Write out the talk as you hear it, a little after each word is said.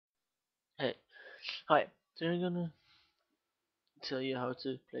Hi, today I'm gonna tell you how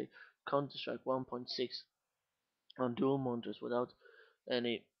to play Counter-Strike 1.6 on dual monitors without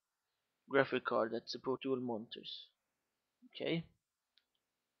any graphic card that support dual monitors. Okay?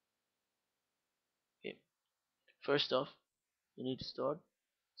 Okay. First off, you need to start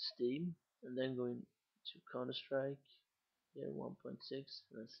Steam and then go into Counter-Strike here 1.6 and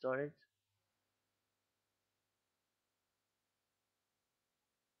then start it.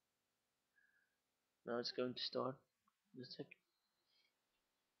 Now it's going to start in a sec.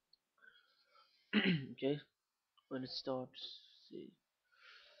 Okay, when it starts, see.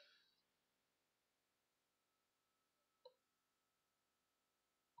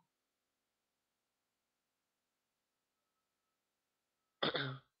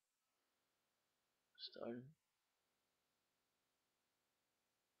 Starting.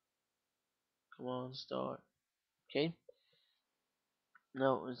 Come on, start. Okay,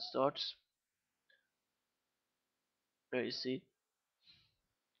 now when it starts, there you see,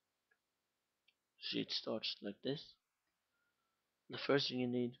 sheet starts like this. The first thing you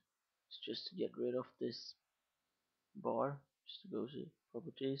need is just to get rid of this bar. Just to go to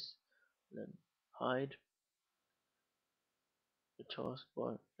properties, and then hide the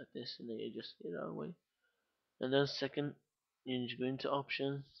taskbar like this, and then you just get out of the way. And then second, you need to go into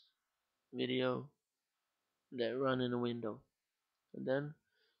options, video, then run in a window, and then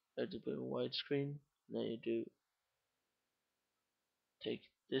you have to put a widescreen. Then you do take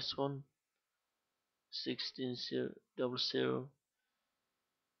this one,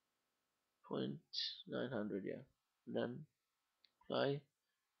 16.000.900, yeah, and then apply.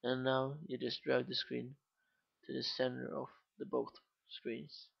 And now you just drag the screen to the center of the both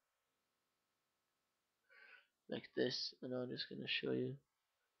screens like this, and I'm just gonna show you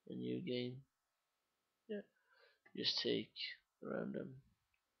a new game. Yeah, just take a random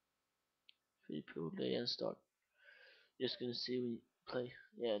people play and start. Just gonna see we play.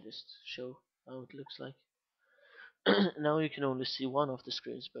 Yeah, just show how it looks like. Now you can only see one of the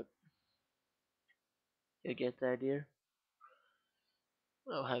screens, but you get the idea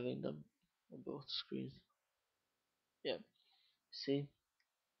of having them on both screens. Yeah, see,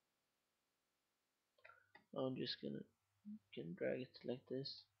 I'm just gonna can drag it like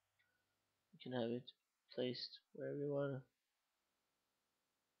this. You can have it placed wherever you wanna.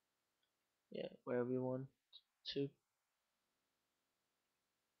 Yeah, wherever you want to.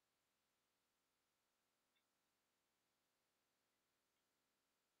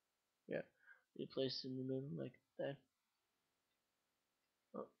 Yeah, you place it in the middle like that.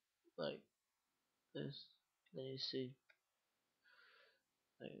 Oh, like this. Then you see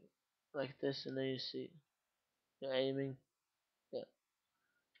like this, and then you see you're aiming. Yeah,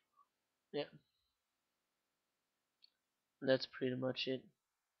 yeah. And that's pretty much it.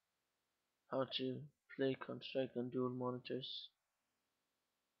 How to play Counter-Strike on dual monitors,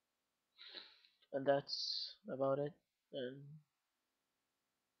 and that's about it. And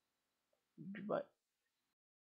goodbye.